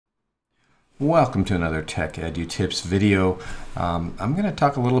Welcome to another TechEduTips video. I'm going to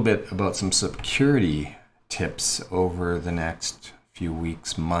talk a little bit about some security tips over the next few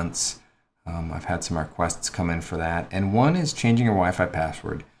weeks, months. I've had some requests come in for that, and one is changing your Wi-Fi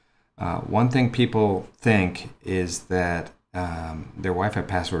password. One thing people think is that their Wi-Fi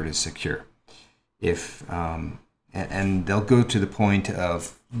password is secure. And they'll go to the point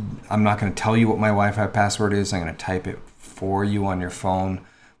of, I'm not going to tell you what my Wi-Fi password is, I'm going to type it for you on your phone,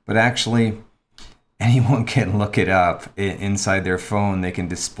 but actually anyone can look it up inside their phone. They can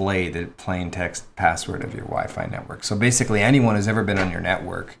display the plain text password of your Wi-Fi network. So basically anyone who's ever been on your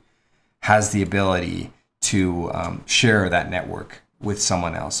network has the ability to share that network with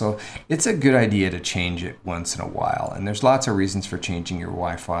someone else. So it's a good idea to change it once in a while. And there's lots of reasons for changing your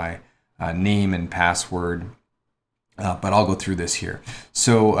Wi-Fi name and password. But I'll go through this here.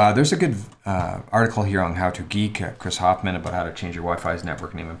 So there's a good article here on How to Geek, Chris Hoffman, about how to change your Wi-Fi's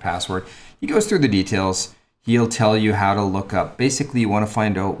network name and password. He goes through the details. He'll tell you how to look up. Basically, you want to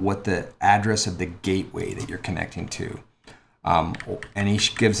find out what the address of the gateway that you're connecting to. And he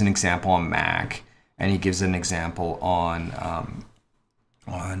gives an example on Mac, and he gives an example on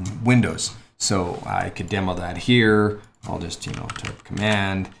Windows. So I could demo that here. I'll just type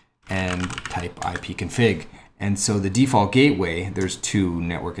command and type ipconfig. And so the default gateway, there's two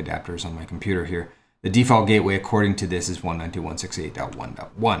network adapters on my computer here. The default gateway, according to this, is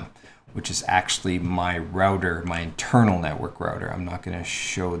 192.168.1.1, which is actually my router, my internal network router. I'm not going to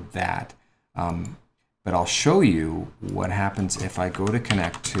show that, but I'll show you what happens if I go to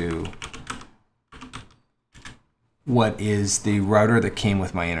connect to what is the router that came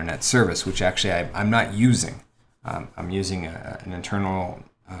with my internet service, which actually I'm not using. I'm using an internal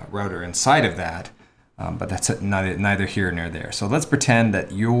router inside of that. But that's neither here nor there. So let's pretend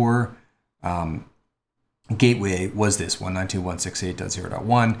that your gateway was this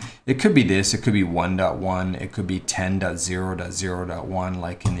 192.168.0.1. It could be this, it could be 1.1, it could be 10.0.0.1,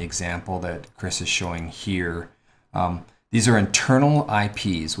 like in the example that Chris is showing here. These are internal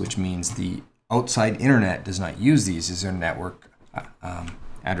IPs, which means the outside internet does not use these. These are network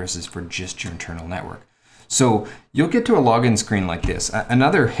addresses for just your internal network. So you'll get to a login screen like this.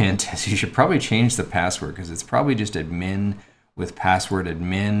 Another hint is you should probably change the password, because it's probably just admin with password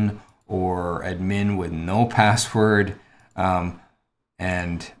admin or admin with no password.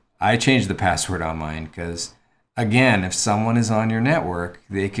 And I changed the password on mine because, again, if someone is on your network,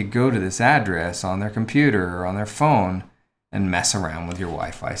 they could go to this address on their computer or on their phone and mess around with your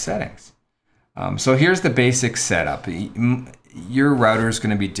Wi-Fi settings. So here's the basic setup. Your router is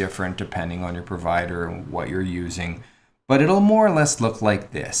going to be different depending on your provider and what you're using, but it'll more or less look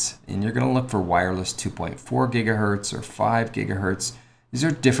like this. And you're going to look for wireless 2.4 gigahertz or 5 gigahertz. These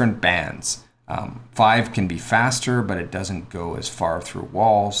are different bands. 5 can be faster, but it doesn't go as far through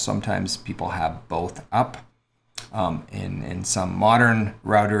walls. Sometimes people have both up. In some modern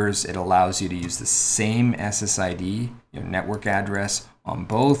routers, it allows you to use the same SSID, your network address, on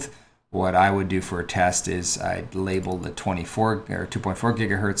both. What I would do for a test is I'd label the 24 or 2.4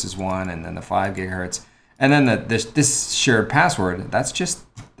 gigahertz as one, and then the 5 gigahertz, and then this shared password. That's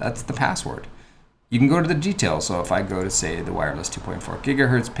the password. You can go to the details. So if I go to, say, the wireless 2.4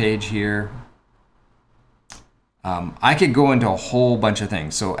 gigahertz page here, I could go into a whole bunch of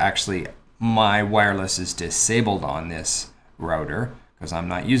things. So actually, my wireless is disabled on this router because I'm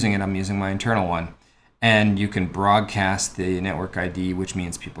not using it. I'm using my internal one. And you can broadcast the network ID, which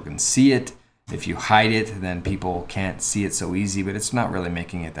means people can see it. If you hide it, then people can't see it so easy, but it's not really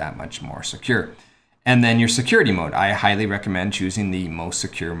making it that much more secure. And then your security mode. I highly recommend choosing the most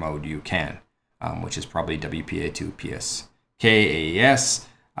secure mode you can, which is probably WPA2 PSK AES.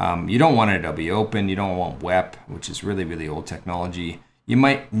 You don't want it to be open. You don't want WEP, which is really, really old technology. You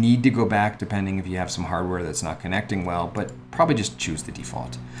might need to go back depending if you have some hardware that's not connecting well, but probably just choose the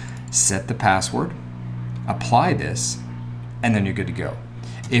default. Set the password. Apply this, and then you're good to go.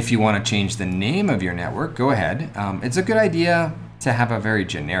 If you want to change the name of your network, go ahead. It's a good idea to have a very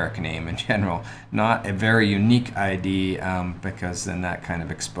generic name in general, not a very unique ID, because then that kind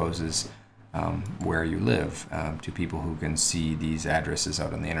of exposes where you live to people who can see these addresses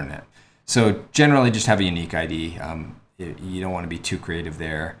out on the internet. So generally just have a unique ID. You don't want to be too creative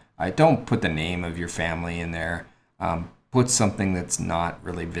there. Don't put the name of your family in there. Put something that's not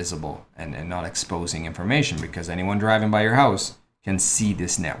really visible and not exposing information, because anyone driving by your house can see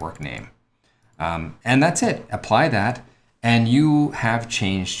this network name. And that's it. Apply that, and you have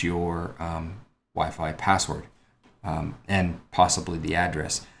changed your Wi-Fi password and possibly the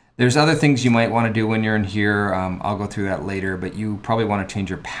address. There's other things you might want to do when you're in here. I'll go through that later, but you probably want to change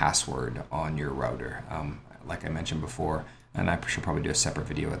your password on your router. Like I mentioned before, and I should probably do a separate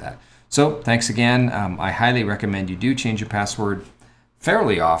video of that. So thanks again. I highly recommend you do change your password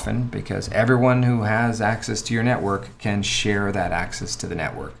fairly often, because everyone who has access to your network can share that access to the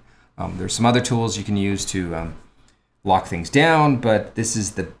network. There's some other tools you can use to lock things down, but this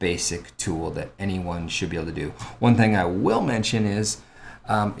is the basic tool that anyone should be able to do. One thing I will mention is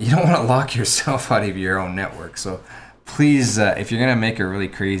you don't want to lock yourself out of your own network. So please, if you're going to make a really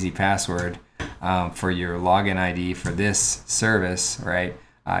crazy password for your login ID for this service, right,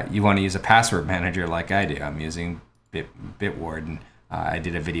 you want to use a password manager like I do. I'm using Bitwarden. I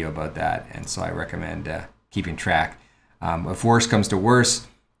did a video about that, and so I recommend keeping track. If worse comes to worse,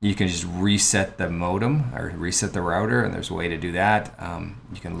 you can just reset the modem or reset the router, and there's a way to do that.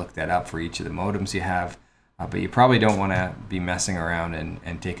 You can look that up for each of the modems you have, but you probably don't want to be messing around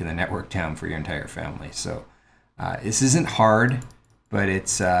and taking the network down for your entire family. So this isn't hard, but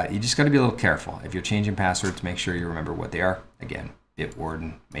it's you just got to be a little careful. If you're changing passwords, make sure you remember what they are. Again,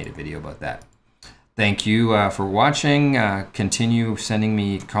 Bitwarden made a video about that. Thank you for watching. Continue sending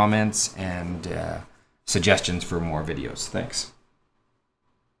me comments and suggestions for more videos. Thanks.